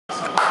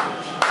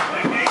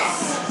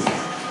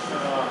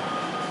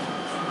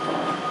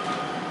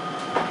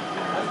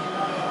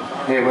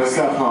Hey, what's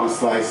up, home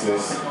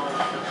slices?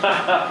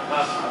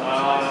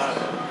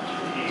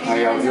 How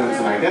y'all doing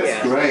tonight?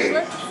 That's great.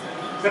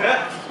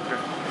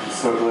 I'm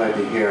so glad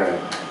to hear it.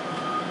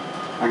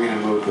 I'm going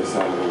to move this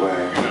out of the way.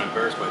 You're not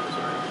embarrassed by this,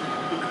 are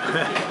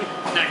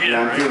you? Yeah,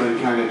 I'm feeling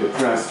kind of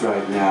depressed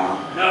right now.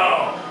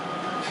 No!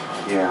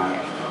 Yeah.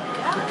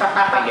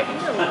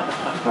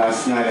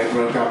 Last night I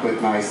broke up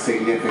with my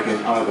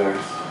significant other.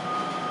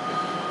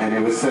 And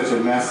it was such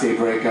a messy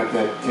breakup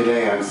that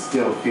today I'm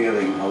still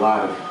feeling a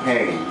lot of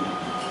pain.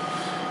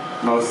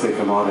 Mostly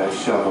from all that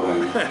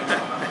shoveling.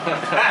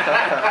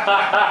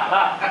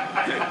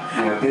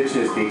 Yeah,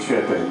 bitches be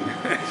tripping.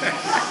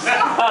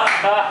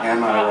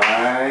 Am I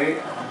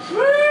right?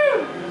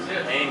 Woo!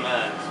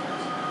 Amen.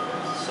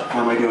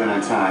 How am I doing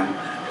on time?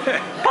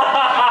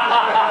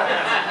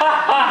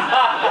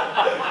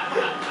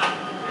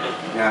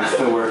 Yeah, I'm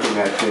still working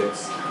that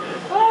bits.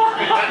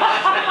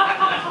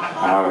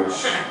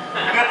 Ouch.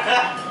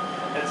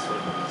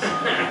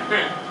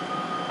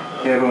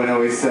 Everyone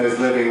always says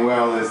living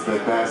well is the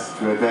best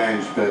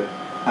revenge, but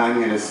I'm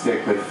going to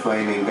stick with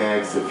flaming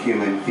bags of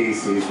human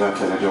feces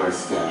left on a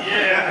doorstep.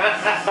 Yeah!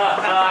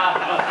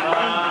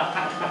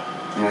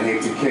 And I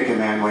hate to kick a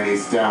man when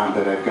he's down,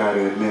 but I've got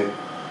to admit,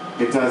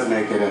 it does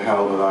make it a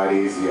hell of a lot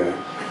easier.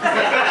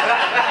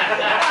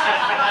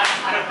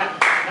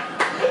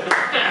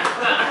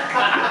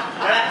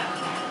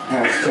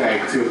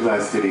 Hashtag too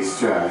blessed to be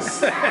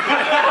stressed.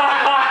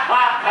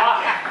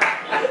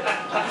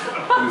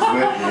 Who's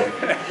with me?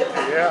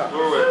 Yeah.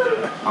 We're with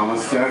you.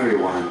 Almost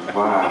everyone.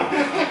 Wow.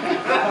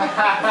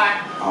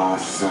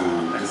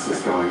 Awesome. This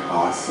is going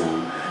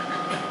awesome.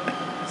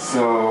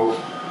 So,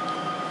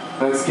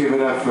 let's give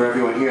it up for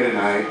everyone here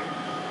tonight.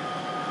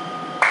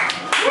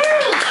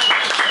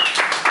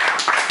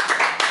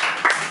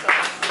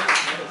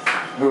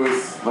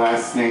 Whose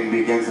last name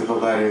begins with the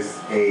letters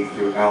A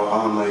through L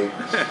only.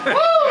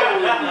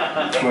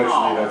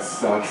 Unfortunately,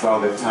 that's all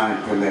that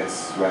time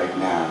permits right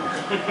now.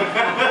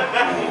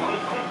 Yeah.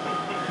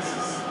 This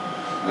is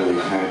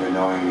really kind of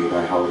annoying me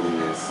by holding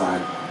this.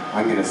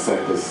 I'm going to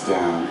set this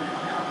down.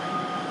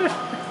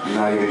 I'm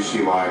not even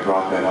sure why I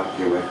brought that up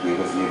here with me. It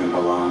doesn't even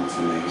belong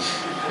to me.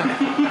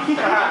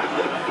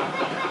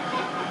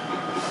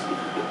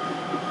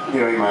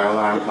 Hearing my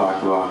alarm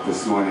clock go off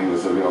this morning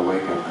was a real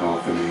wake-up call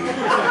for me.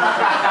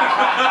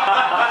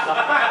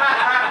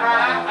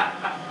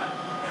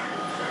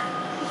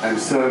 I'm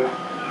so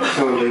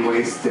totally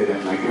wasted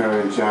at my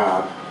current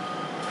job,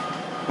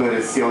 but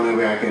it's the only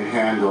way I can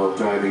handle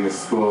driving a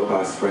school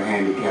bus for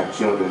handicapped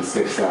children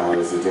 6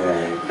 hours a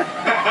day.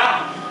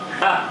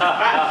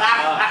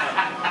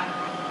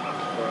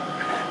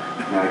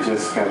 And I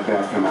just got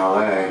back from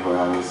LA where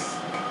I was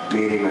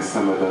meeting with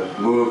some of the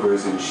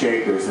movers and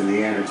shakers in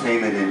the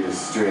entertainment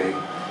industry.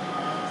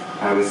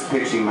 I was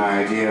pitching my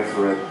idea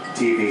for a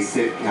TV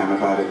sitcom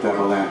about a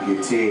double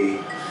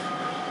amputee,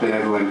 but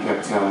everyone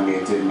kept telling me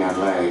it didn't have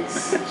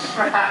legs.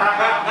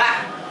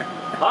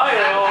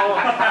 Hi-yo!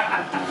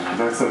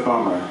 That's a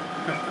bummer.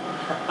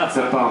 It's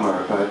a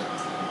bummer, but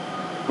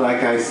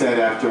like I said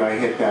after I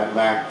hit that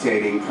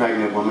lactating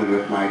pregnant woman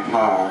with my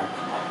car,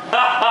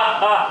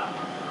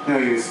 no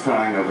use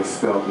crying over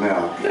spilled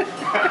milk.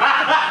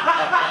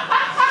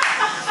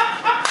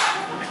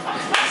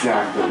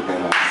 Exactly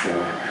what I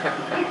said.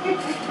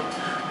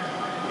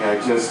 Yeah, I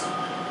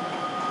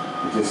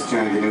just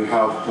joined a new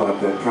health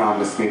club that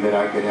promised me that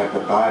I could have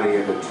the body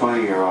of a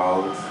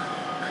 20-year-old.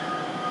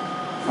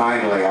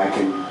 Finally, I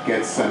can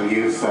get some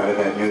use out of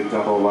that new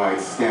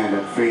double-wide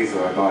stand-up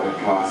freezer I bought at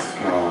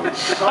Costco.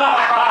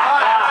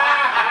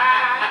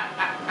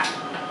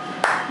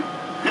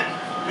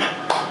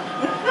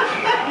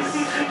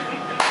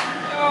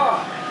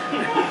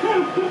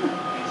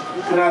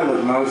 What I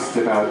love most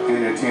about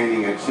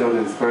entertaining at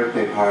children's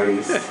birthday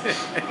parties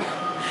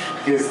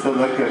is the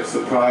look of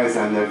surprise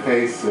on their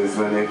faces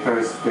when they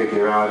first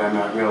figure out I'm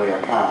not really a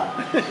cop.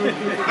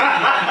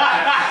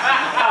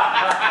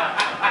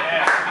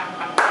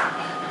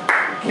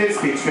 Kids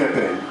be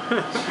tripping.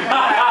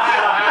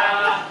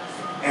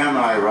 Am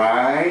I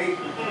right?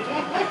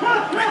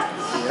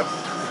 Yep.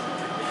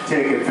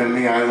 Take it from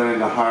me, I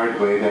learned the hard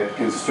way that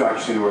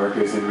construction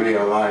workers in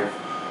real life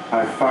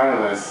are far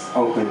less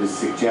open to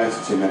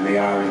suggestion than they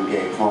are in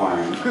gay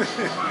porn.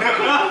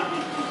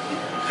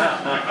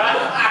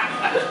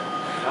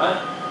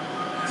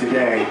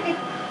 Today,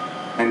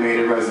 I made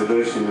a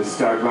resolution to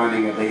start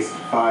running at least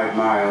 5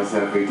 miles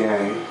every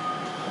day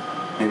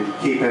and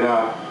keep it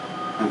up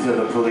until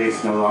the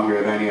police no longer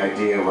have any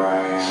idea where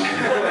I am.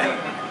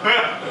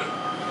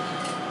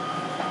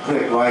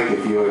 Click like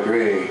if you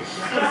agree.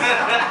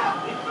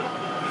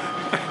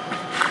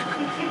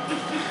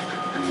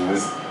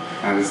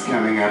 I was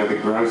coming out of the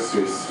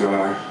grocery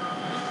store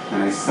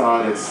and I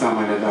saw that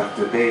someone had left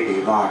a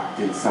baby locked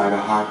inside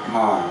a hot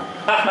car.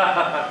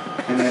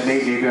 And that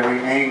made me very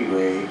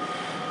angry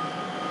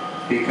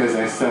because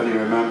I suddenly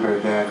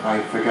remembered that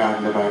I'd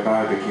forgotten to buy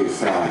barbecue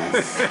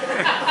sauce.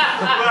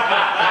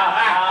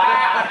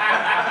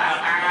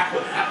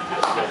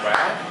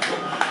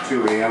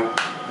 Too real?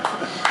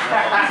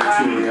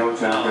 Too real?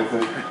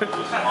 Jonathan. It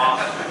was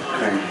awesome.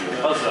 Thank you.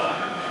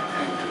 Huzzah.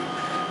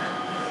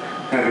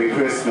 Every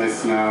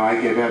Christmas now, I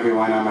give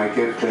everyone on my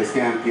gift list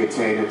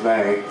amputated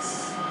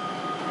legs.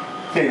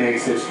 They make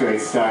such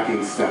great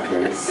stocking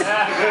stuffers. Oh,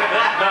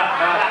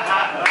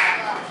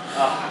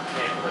 I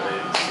can't believe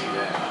I didn't see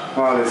that.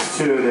 While it's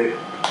true that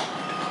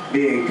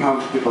being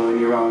comfortable in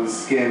your own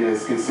skin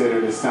is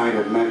considered a sign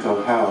of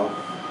mental health,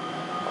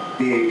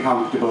 being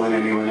comfortable in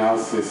anyone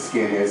else's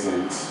skin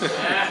isn't.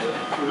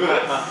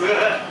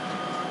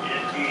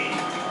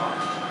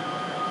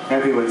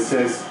 Everyone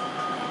says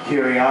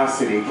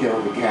curiosity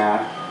killed the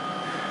cat.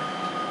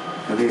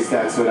 At least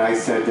that's what I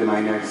said to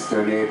my next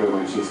door neighbor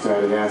when she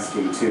started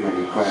asking too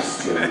many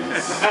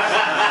questions.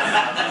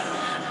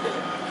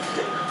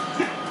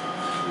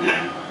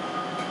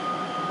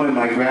 When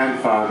my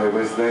grandfather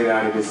was laid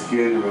out at his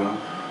funeral,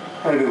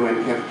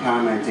 everyone kept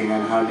commenting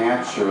on how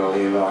natural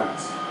he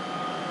looked.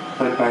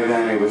 But by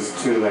then it was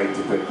too late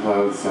to put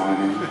clothes on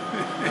him.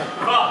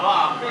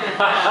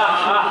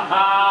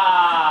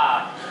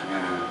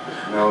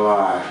 Yeah, no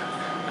lie.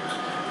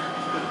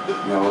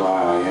 No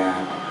lie,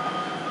 yeah.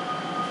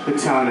 The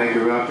town I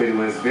grew up in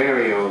was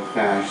very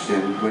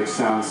old-fashioned, which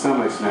sounds so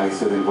much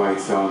nicer than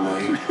whites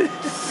only.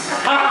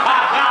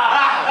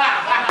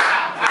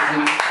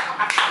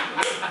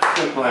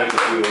 Look like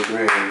if you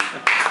agree.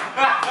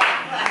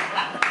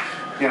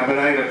 Yeah, but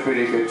I had a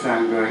pretty good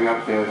time growing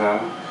up there, though.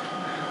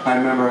 I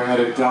remember I had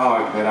a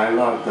dog that I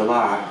loved a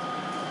lot,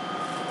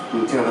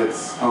 until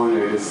its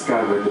owner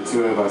discovered the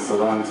two of us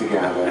alone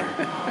together.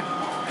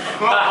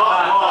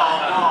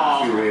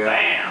 Too real.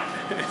 Bam!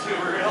 Too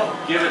real.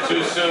 Give it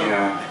too soon.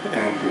 Yeah,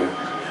 thank you.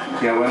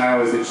 Yeah, when I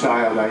was a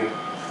child, I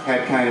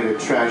had kind of a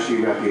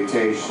trashy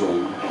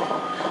reputation.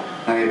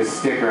 I had a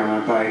sticker on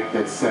my bike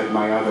that said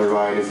my other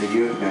ride as a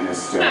youth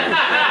minister.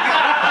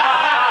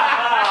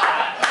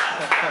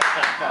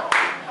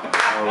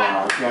 Oh,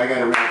 wow. Okay, I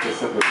gotta wrap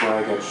this up before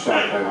I get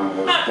shot by one of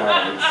those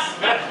dogs.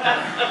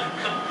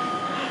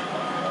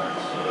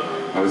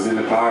 I was in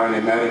a bar and I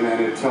met a man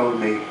who told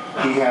me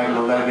he had an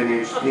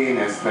 11-inch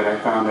penis, but I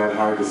found that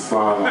hard to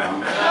swallow.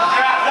 And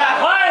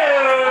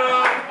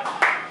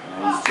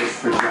it's just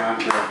for John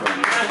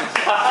Griffin.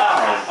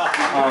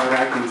 Oh,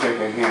 I can take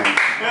a hint.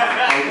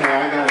 Okay,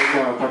 I gotta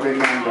go, but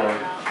remember,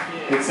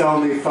 it's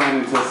only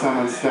fun until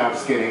someone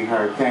stops getting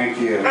hurt. Thank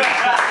you.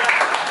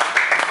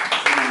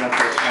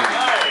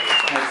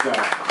 Heads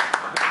up.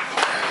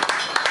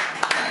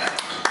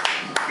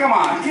 Come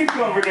on, keep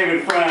going for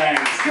David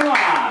Franks. Come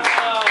on.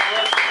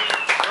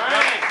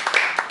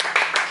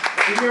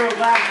 If you're a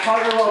last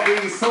hugger while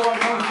being so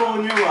uncomfortable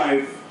in your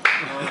life.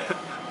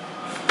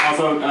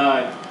 Also,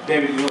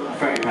 David, you look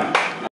Frank.